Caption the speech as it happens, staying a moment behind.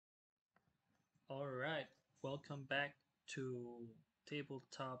All right, welcome back to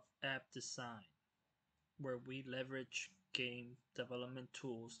Tabletop App Design, where we leverage game development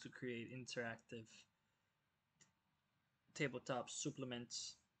tools to create interactive tabletop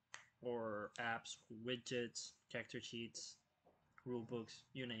supplements or apps, widgets, character sheets, rulebooks,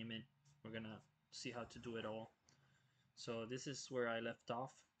 you name it. We're gonna see how to do it all. So this is where I left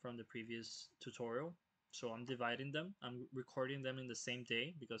off from the previous tutorial. So I'm dividing them. I'm recording them in the same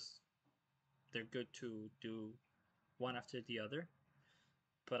day because they're good to do one after the other,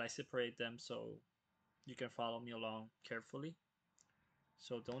 but I separate them so you can follow me along carefully.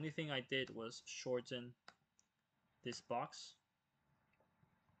 So the only thing I did was shorten this box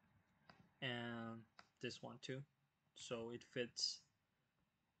and this one too, so it fits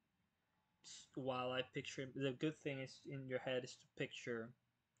while I picture. The good thing is in your head is to picture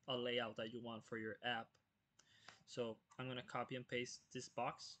a layout that you want for your app. So I'm gonna copy and paste this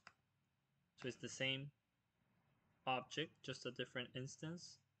box, so it's the same object, just a different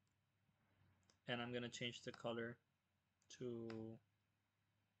instance, and I'm gonna change the color to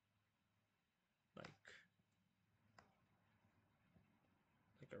like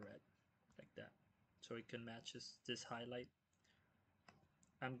a red, like that, so it can match this highlight.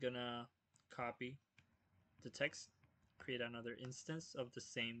 I'm gonna copy the text, create another instance of the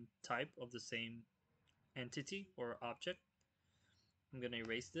same type, of the same entity or object. I'm gonna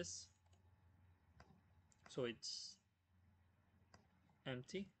erase this so it's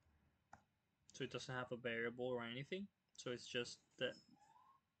empty, so it doesn't have a variable or anything. So it's just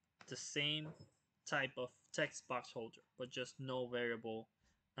the same type of text box holder, but just no variable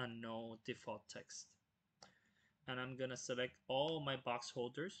and no default text. And I'm gonna select all my box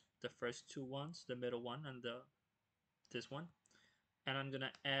holders, the first two ones, the middle one, and this one, and I'm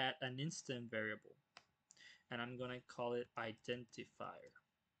gonna add an instant variable, and I'm gonna call it identifier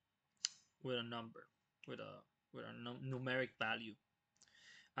with a number, with a numeric value.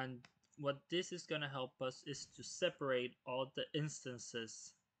 And what this is gonna help us is to separate all the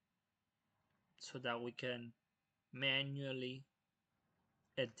instances so that we can manually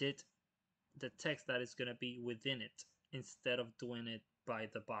edit the text that is gonna be within it instead of doing it by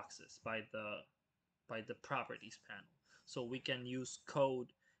the boxes, by the properties panel. So we can use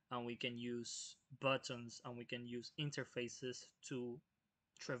code and we can use buttons and we can use interfaces to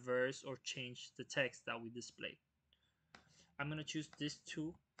traverse or change the text that we display. I'm going to choose this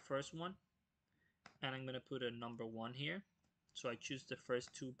first one, and I'm going to put a number 1 here. So I choose the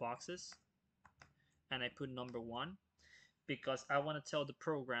first two boxes and I put number 1 because I want to tell the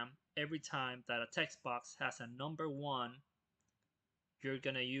program every time that a text box has a number 1, you're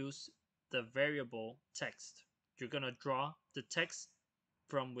going to use the variable text. You're going to draw the text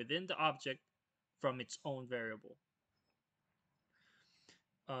from within the object from its own variable.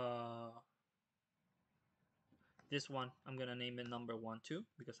 This one, I'm going to name it number 1 too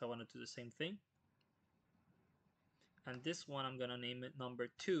because I want to do the same thing. And this one, I'm going to name it number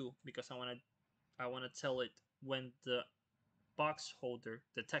 2 because I want to tell it when the box holder,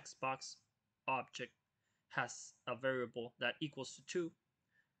 the text box object, has a variable that equals to 2,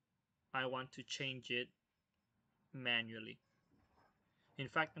 I want to change it manually. In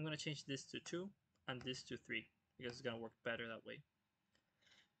fact, I'm going to change this to 2 and this to 3 because it's going to work better that way.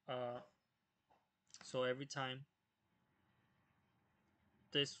 So every time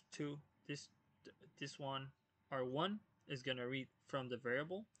this one R1 is going to read from the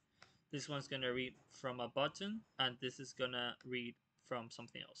variable, this one's going to read from a button, and this is going to read from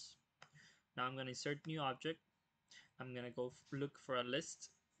something else. Now I'm going to insert new object. I'm going to go look for a list,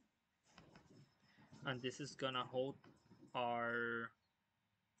 and this is going to hold our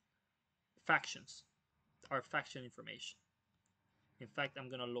factions, our faction information. In fact, I'm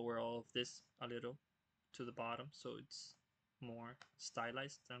going to lower all of this a little to the bottom so it's more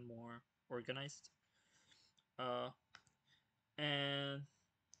stylized and more organized. And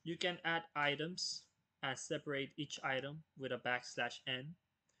you can add items and separate each item with a \n.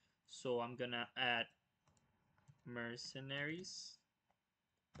 So I'm gonna add mercenaries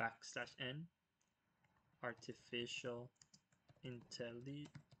 \n, artificial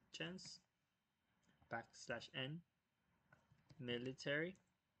intelligence \n, military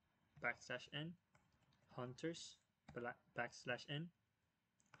 \n, hunters \n,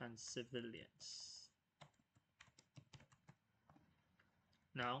 and civilians.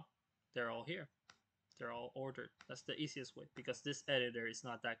 Now they're all here. They're all ordered. That's the easiest way because this editor is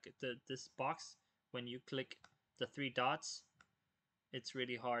not that good. This box, when you click the 3 dots, it's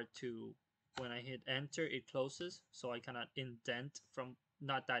really hard to, when I hit enter, it closes. So I cannot indent from,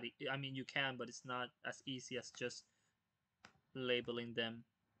 not that, I mean, you can, but it's not as easy as just labeling them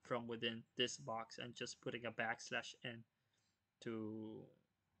from within this box and just putting a \n to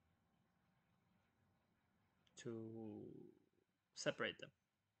separate them.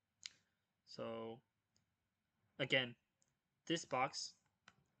 So again, this box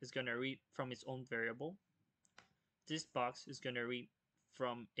is going to read from its own variable. This box is going to read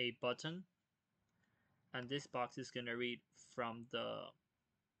from a button, and this box is going to read from the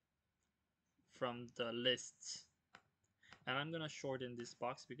lists. And I'm going to shorten this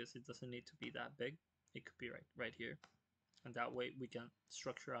box because it doesn't need to be that big. It could be right here, and that way we can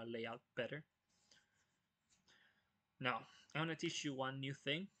structure our layout better. Now I'm going to teach you one new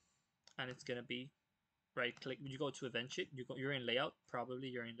thing, and it's going to be right click. You go to event sheet, you're in layout, probably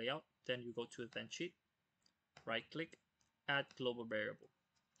you're in layout, then you go to event sheet, right click, add global variable.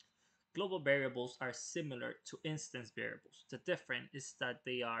 Global variables are similar to instance variables. The difference is that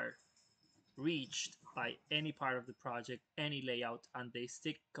they are reached by any part of the project, any layout, and they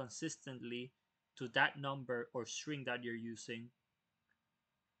stick consistently to that number or string that you're using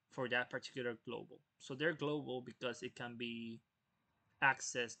for that particular global. So they're global because it can be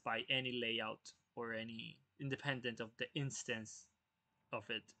accessed by any layout or any independent of the instance of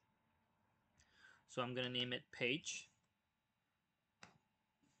it. So I'm going to name it page,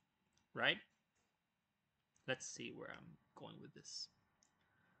 right? Let's see where I'm going with this.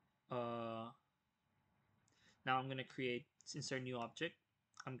 Now I'm going to create, insert new object.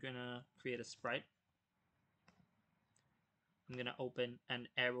 I'm going to create a sprite. I'm going to open an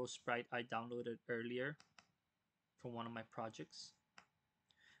arrow sprite I downloaded earlier from one of my projects.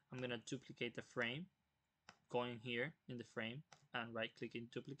 I'm going to duplicate the frame, going here in the frame and right clicking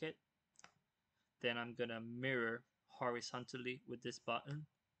duplicate. Then I'm going to mirror horizontally with this button.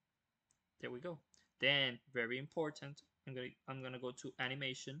 There we go. Then, very important, I'm going to go to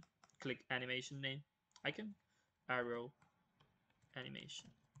animation, click animation name icon, arrow animation,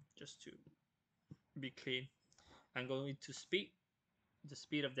 just to be clean. I'm going to speed the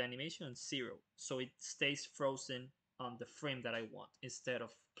speed of the animation on 0, so it stays frozen on the frame that I want instead of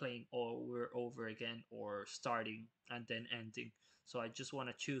playing over again or starting and then ending. So I just want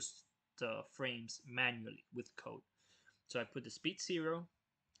to choose the frames manually with code. So I put the speed 0.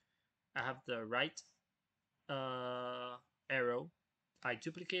 I have the right arrow. I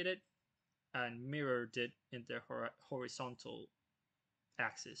duplicate it and mirrored it in the horizontal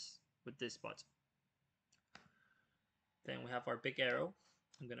axis with this button. Then we have our big arrow.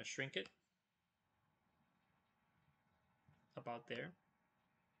 I'm going to shrink it about there.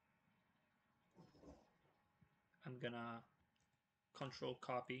 I'm going to control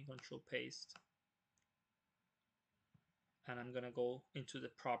copy, control paste. And I'm going to go into the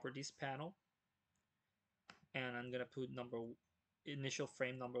properties panel. And I'm going to put initial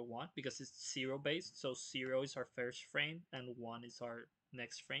frame number 1 because it's 0 based. So 0 is our first frame and 1 is our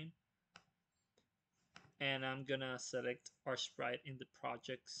next frame. And I'm gonna select our sprite in the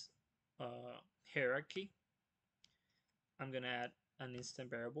project's hierarchy. I'm gonna add an instant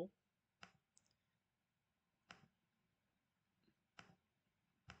variable.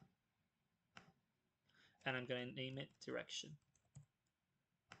 And I'm gonna name it direction.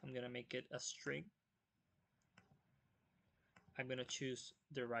 I'm gonna make it a string. I'm gonna choose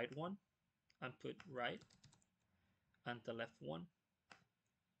the right one and put right, and the left one,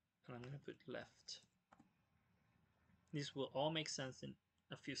 and I'm gonna put left. This will all make sense in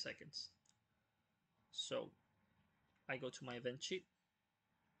a few seconds. So I go to my event sheet.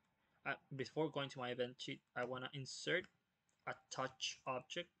 Before going to my event sheet, I want to insert a touch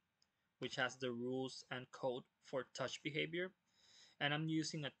object which has the rules and code for touch behavior. And I'm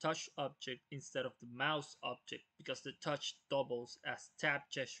using a touch object instead of the mouse object because the touch doubles as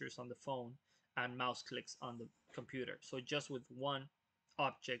tap gestures on the phone and mouse clicks on the computer. So just with one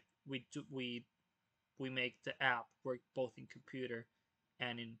object, we make the app work both in computer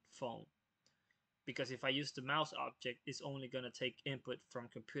and in phone. Because if I use the mouse object, it's only going to take input from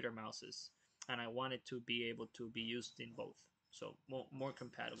computer mouses, and I want it to be able to be used in both, so more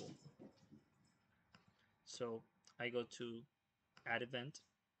compatible. So I go to add event,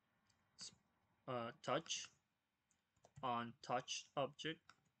 touch, on touch object,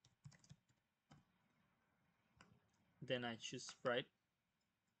 then I choose sprite,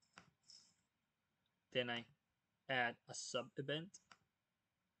 then I add a sub event.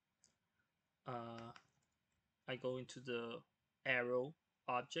 I go into the arrow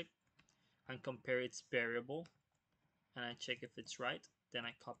object and compare its variable, and I check if it's right. Then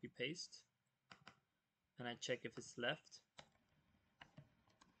I copy paste, and I check if it's left.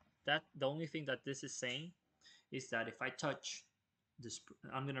 That the only thing that this is saying is that if I touch this,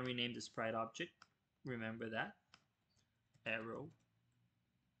 I'm going to rename the sprite object. Remember that arrow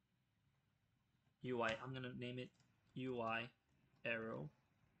UI. I'm gonna name it UI arrow,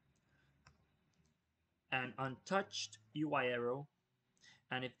 and untouched UI arrow.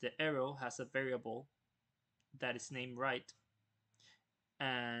 And if the arrow has a variable that is named right,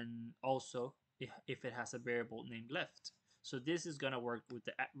 and also if it has a variable named left. So this is going to work with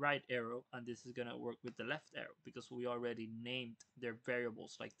the right arrow, and this is going to work with the left arrow because we already named their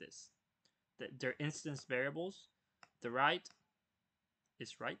variables like this. Their instance variables, the right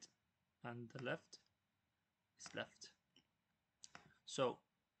is right and the left is left. So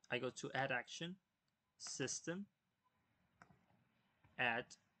I go to add action, system, add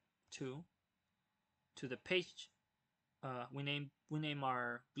to the page. We name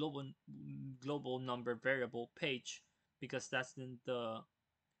our global number variable page because that's the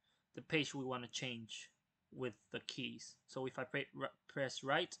page we want to change with the keys. So if I press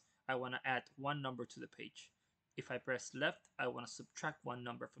right, I want to add one number to the page. If I press left, I want to subtract one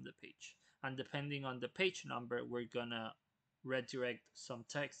number from the page. And depending on the page number, we're gonna redirect some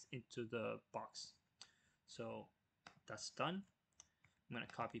text into the box. So that's done. I'm gonna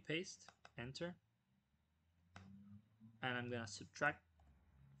copy paste, enter, and I'm gonna subtract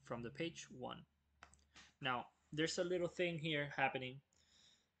from the page 1. Now there's a little thing here happening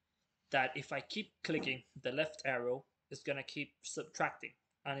that if I keep clicking the left arrow, it's gonna keep subtracting,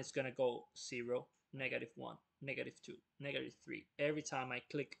 and it's gonna go 0, -1, -2, -3 every time I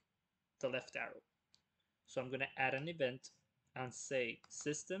click the left arrow. So I'm gonna add an event and say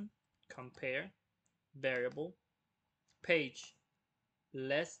system compare variable page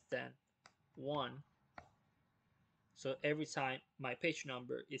less than 1. So every time my page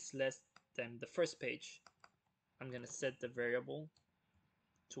number is less than the first page, I'm gonna set the variable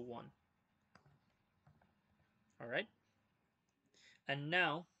to 1. All right. And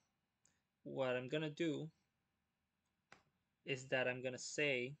now what I'm gonna do is that I'm gonna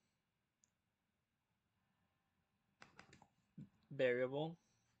say variable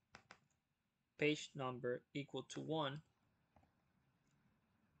page number equal to 1,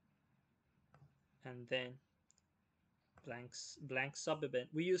 and then blank sub event.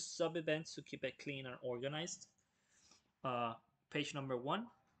 We use sub events to keep it clean and organized. Page number 1.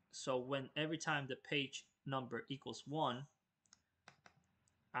 So when every time the page number equals 1,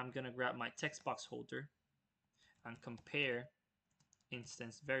 I'm gonna grab my text box holder and compare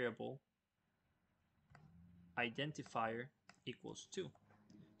instance variable identifier equals 2.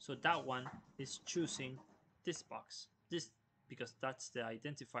 So that one is choosing this box, this, because that's the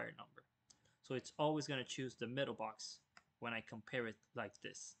identifier number. So it's always going to choose the middle box when I compare it like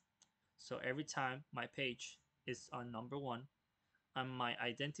this. So every time my page is on number 1 and my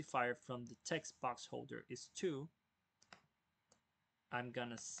identifier from the text box holder is 2, I'm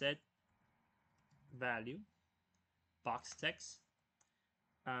gonna set value box text.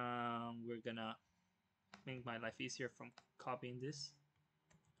 We're gonna make my life easier from copying this.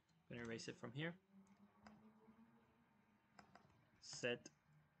 I'm gonna erase it from here. Set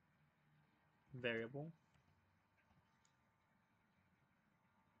variable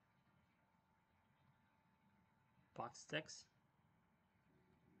box text.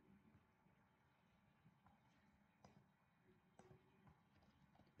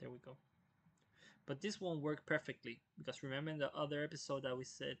 There we go. But this won't work perfectly because remember in the other episode that we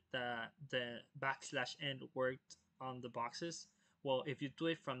said that the \n worked on the boxes? Well, if you do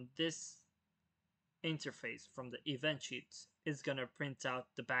it from this interface, from the event sheets, it's gonna print out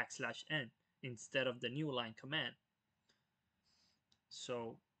the \n instead of the new line command.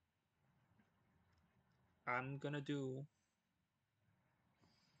 So I'm gonna do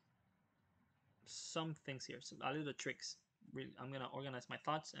some things here, some a little tricks. Really, I'm gonna organize my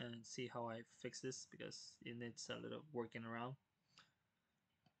thoughts and see how I fix this because it needs a little working around.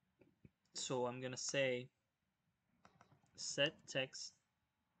 So I'm gonna say set text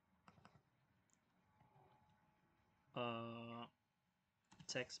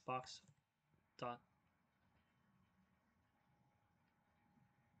text box dot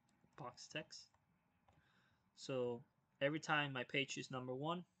box text. So every time my page is number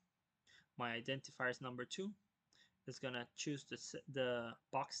 1, my identifier is number 2. It's gonna choose the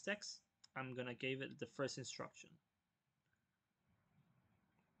box text. I'm gonna give it the first instruction,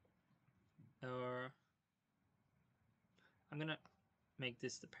 or I'm gonna make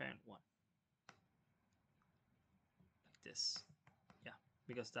this the parent one, like this. Yeah,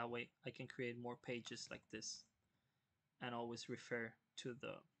 because that way I can create more pages like this and always refer to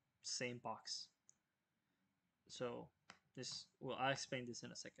the same box. So this, well, I'll explain this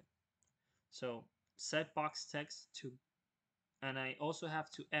in a second. So set box text to, and I also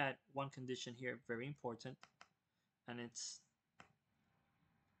have to add one condition here, very important, and it's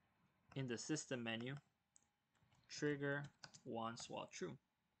in the system menu, trigger once while true.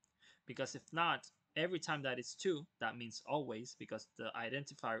 Because if not, every time that it's 2, that means always, because the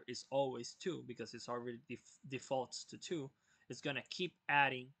identifier is always 2, because it's already defaults to 2, it's going to keep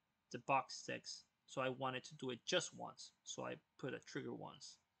adding the box text. So I wanted to do it just once, so I put a trigger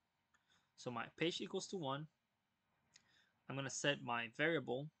once. So my page equals to 1. I'm going to set my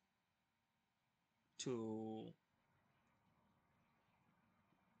variable to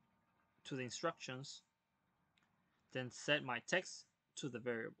the instructions, then set my text to the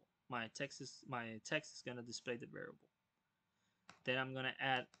variable. My text is going to display the variable. Then I'm going to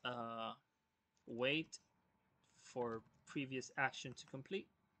add wait for previous action to complete.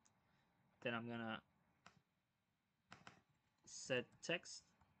 Then I'm going to set text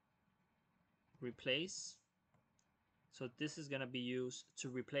replace. So this is going to be used to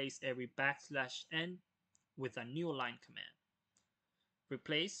replace every \n with a new line command.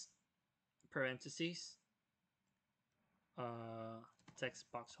 Replace parentheses text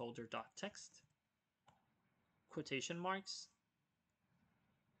box holder dot text quotation marks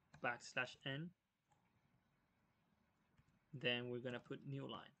 \n. Then we're going to put new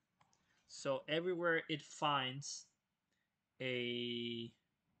line. So everywhere it finds a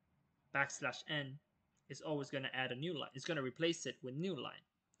 \n, it's always going to add a new line. It's going to replace it with new line.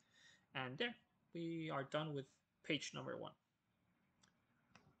 And there, we are done with page number 1.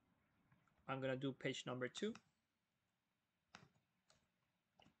 I'm going to do page number 2.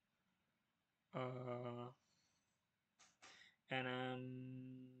 And I'm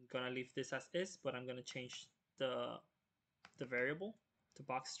going to leave this as is, but I'm going to change the variable, the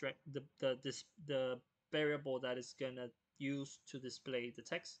box the variable that is going to use to display the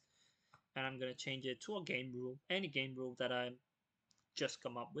text. And I'm going to change it to a game rule, any game rule that I just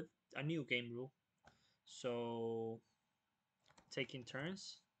come up with, a new game rule. So taking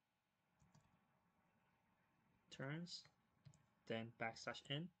turns, then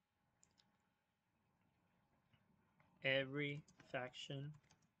 \n. Every faction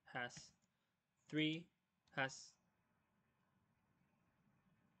has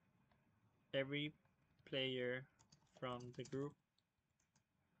every player from the group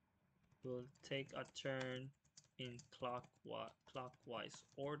will take a turn in clockwise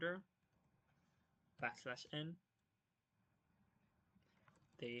order, \n.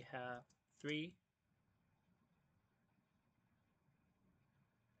 They have 3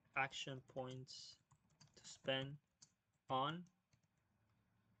 action points to spend on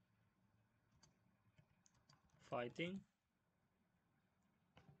fighting,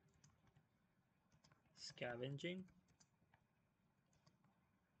 scavenging,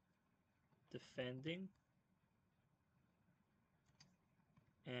 defending,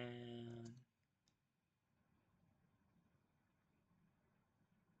 and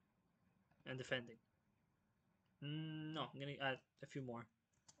defending. No, I'm gonna add a few more.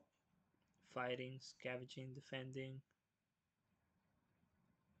 Fighting, scavenging, defending,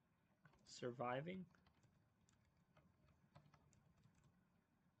 surviving.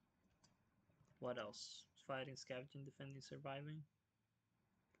 What else? Fighting, scavenging, defending, surviving.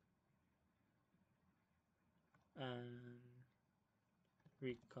 And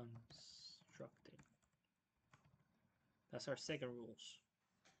reconstructing. That's our second rules.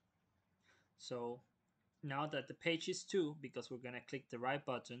 So now that the page is 2, because we're going to click the right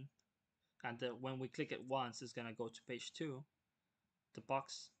button, and when we click it once, it's going to go to page 2,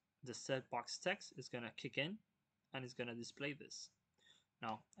 the set box text is going to kick in, and it's going to display this.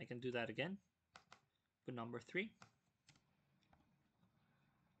 Now, I can do that again, put number 3,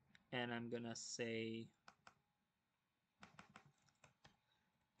 and I'm going to say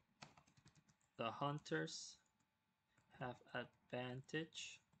the hunters have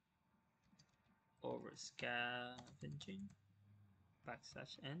advantage over scavenging,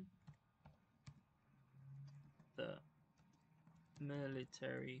 \n. The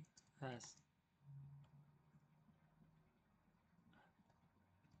military has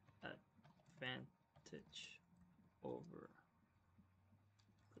advantage over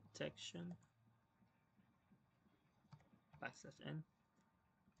protection, \n.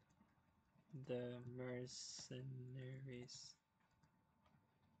 The mercenaries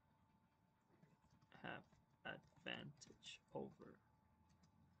have advantage over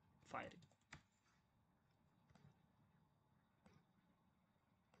fighting.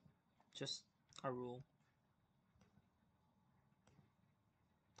 Just a rule.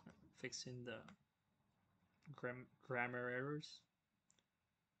 Fixing the grammar errors.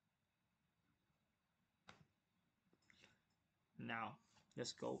 Now,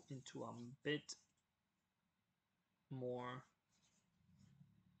 let's go into a bit more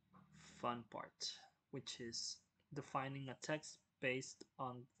fun part, which is defining a text based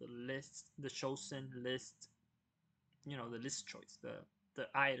on the list, the chosen list, the list choice, the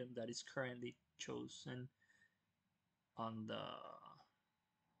item that is currently chosen on the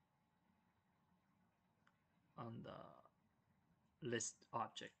list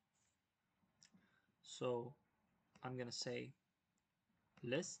object. So I'm gonna say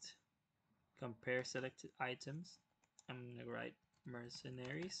list, compare selected items. I'm gonna write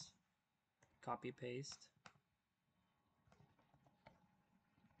mercenaries, copy paste,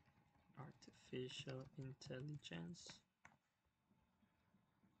 artificial intelligence,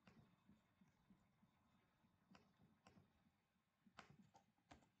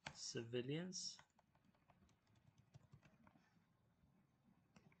 civilians,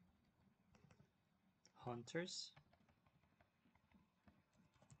 hunters,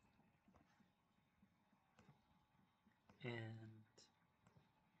 and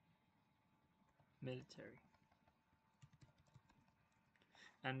military.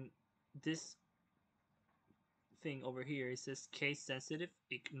 And this thing over here, it says case sensitive,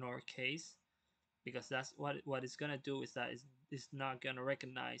 ignore case, because that's what it's gonna do is that it's not gonna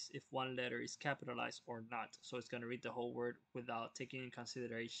recognize if one letter is capitalized or not. So it's gonna read the whole word without taking in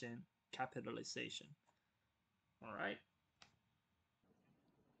consideration capitalization. All right.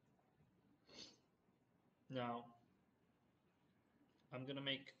 Now I'm gonna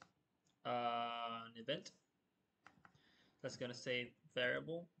make an event that's gonna say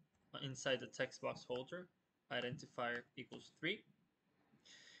variable inside the text box holder identifier equals 3,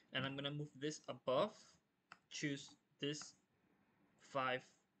 and I'm gonna move this above, choose this 5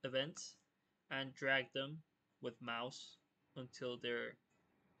 events and drag them with mouse until they're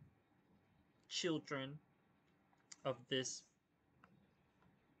children of this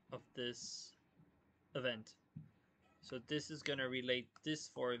event. So this is gonna relate this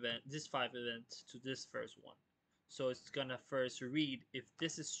 5 events to this first one. So it's gonna first read if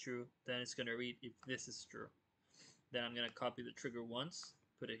this is true, then it's gonna read if this is true. Then I'm gonna copy the trigger once,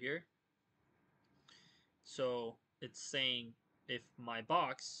 put it here. So it's saying if my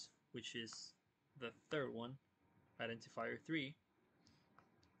box, which is the third one, identifier 3,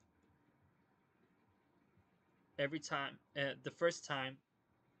 every time, the first time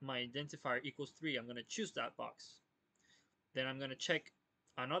my identifier equals 3, I'm gonna choose that box. Then I'm gonna check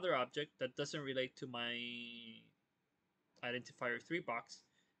another object that doesn't relate to my identifier 3 box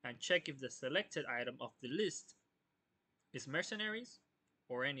and check if the selected item of the list is mercenaries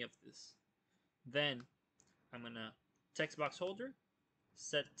or any of this. Then I'm gonna text box holder,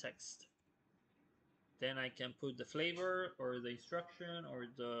 set text. Then I can put the flavor or the instruction or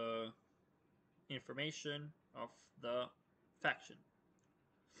the information of the faction.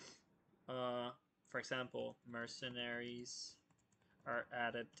 For example, mercenaries are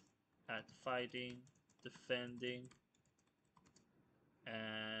added at fighting, defending,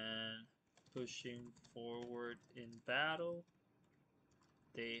 and pushing forward in battle.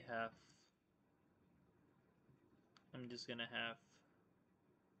 They have, I'm just gonna have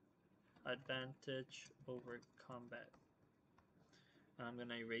advantage over combat. And I'm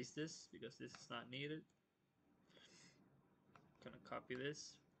gonna erase this because this is not needed. I'm gonna copy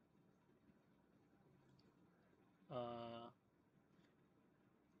this.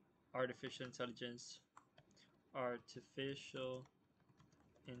 Artificial intelligence. Artificial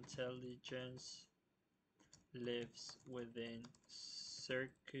intelligence lives within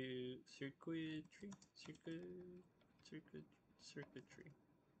circuitry.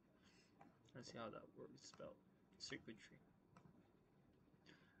 Let's see how that word is spelled. Circuitry.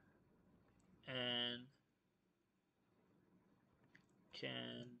 And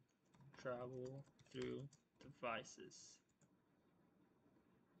can travel through devices.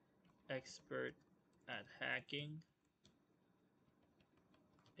 Expert at hacking.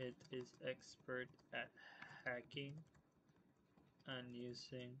 It is expert at hacking and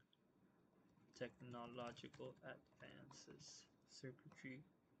using technological advances. Circuitry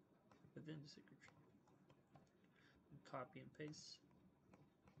within the circuitry. Copy and paste.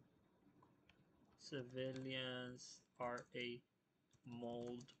 Civilians are a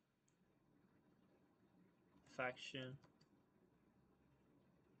mold faction.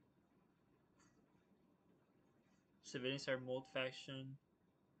 Civilians are mold faction.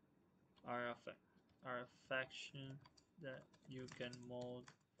 Are a faction that you can mold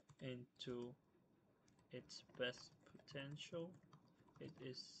into its best potential.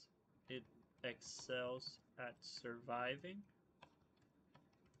 It excels at surviving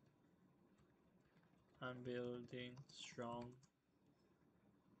and building strong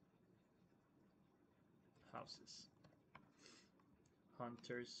houses.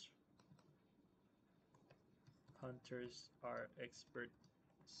 Hunters Hunters are expert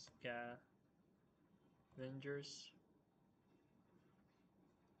scavengers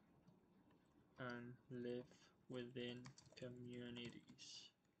and live within communities.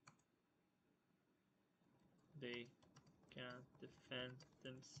 They can defend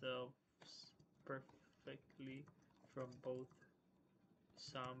themselves perfectly from both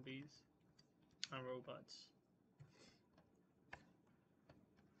zombies and robots.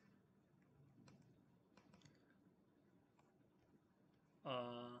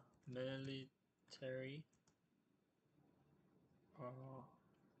 Military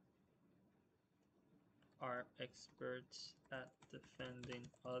are experts at defending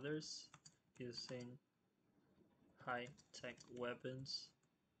others using high-tech weapons,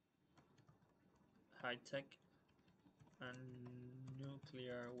 high-tech and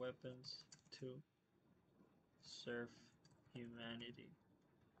nuclear weapons to serve humanity.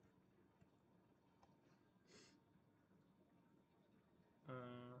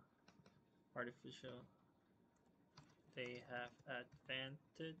 Artificial. They have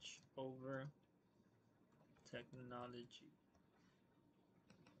advantage over technology.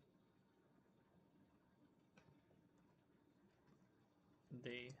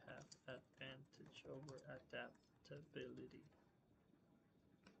 They have advantage over adaptability.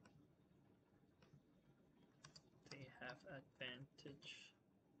 They have advantage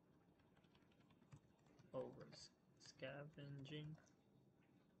over scavenging.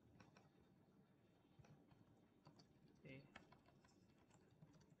 They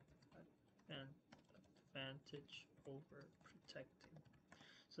have advantage over protecting.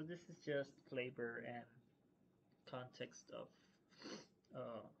 So this is just flavor and context of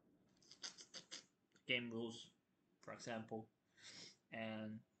uh, game rules, for example,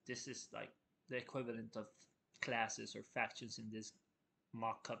 and this is like the equivalent of classes or factions in this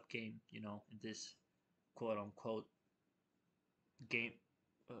mock-up game, you know, in this quote-unquote game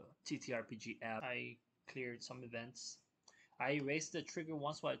TTRPG app. I cleared some events. I erased the trigger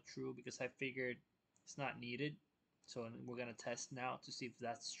once while true because I figured it's not needed. So we're gonna test now to see if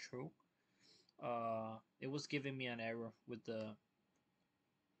that's true. It was giving me an error with the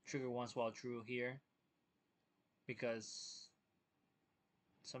trigger once while true here because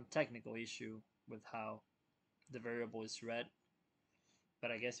some technical issue with how the variable is read.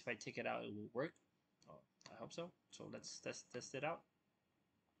 But I guess if I take it out, it will work. Oh, I hope so. So let's test it out.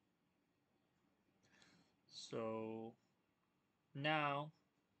 So now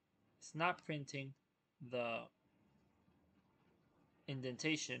it's not printing the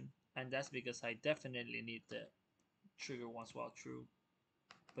indentation, and that's because I definitely need the trigger once while true,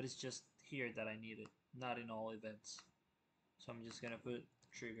 but it's just here that I need it, not in all events. So I'm just gonna put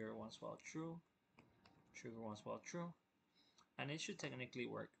trigger once while true, trigger once while true, and it should technically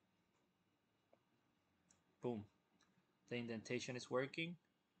work. Boom. The indentation is working.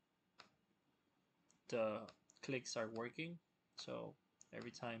 The clicks are working. So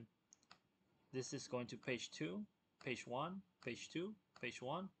every time this is going to page 2, page 1, page 2, page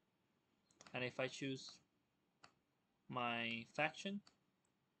 1. And if I choose my faction,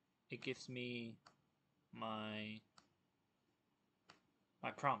 it gives me my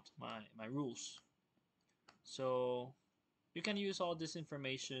prompt, my rules. So you can use all this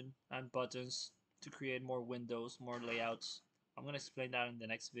information and buttons to create more windows, more layouts. I'm gonna explain that in the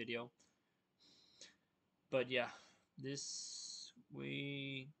next video. But yeah, this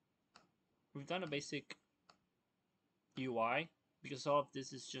we've done a basic UI because all of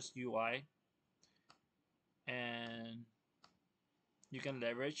this is just UI, and you can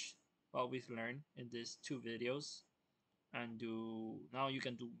leverage what we've learned in these 2 videos and do now you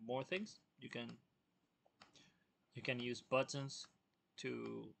can do more things. You can use buttons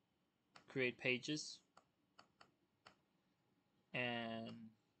to create pages and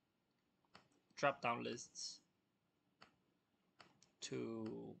drop down lists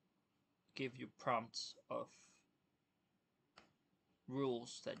to give you prompts of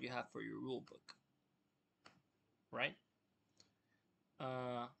rules that you have for your rule book, right?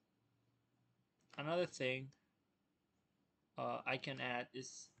 Another thing I can add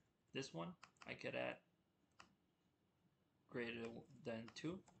is this one. I could add greater than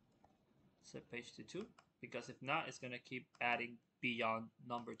 2, set page to 2, because if not, it's gonna keep adding beyond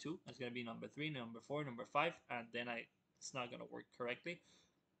number 2. It's gonna be number 3, number 4, number 5, and then it's not gonna work correctly.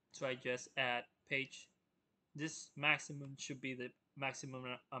 So I just add page. This maximum should be the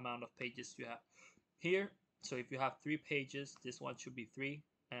maximum amount of pages you have here. So if you have 3 pages, this one should be 3,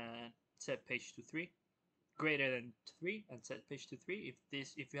 and set page to 3. Greater than 3 and set page to 3.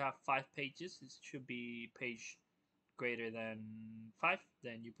 If you have 5 pages, it should be page greater than 5.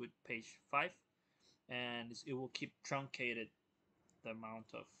 Then you put page 5. and it will keep truncated the amount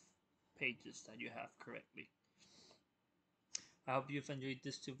of pages that you have correctly. I hope you've enjoyed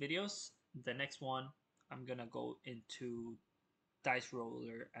these two videos. The next one, I'm gonna go into dice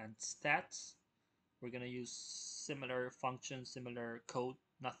roller and stats. We're gonna use similar functions, similar code,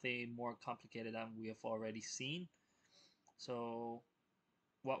 nothing more complicated than we have already seen. So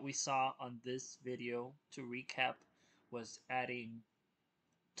what we saw on this video, to recap, was adding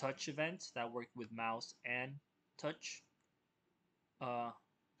touch events that work with mouse and touch, uh,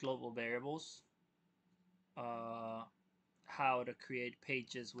 global variables, uh, how to create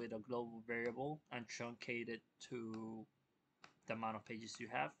pages with a global variable and truncate it to the amount of pages you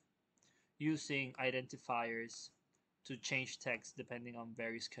have, using identifiers to change text depending on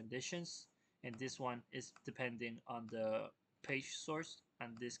various conditions, and this one is depending on the page source,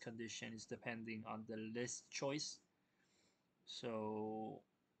 and this condition is depending on the list choice. So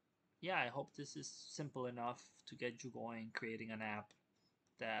yeah, I hope this is simple enough to get you going creating an app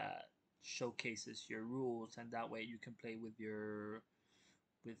that showcases your rules, and that way you can play with your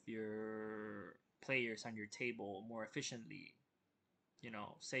players on your table more efficiently.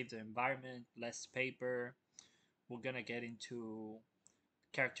 Save the environment, less paper. We're gonna get into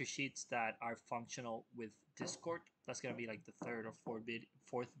character sheets that are functional with Discord. That's gonna be like the third or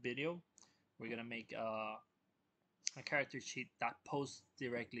fourth video. We're gonna make a character sheet that posts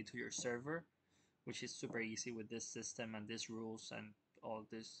directly to your server, which is super easy with this system and these rules and all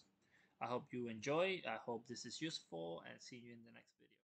this. I hope you enjoy. I hope this is useful, and see you in the next video.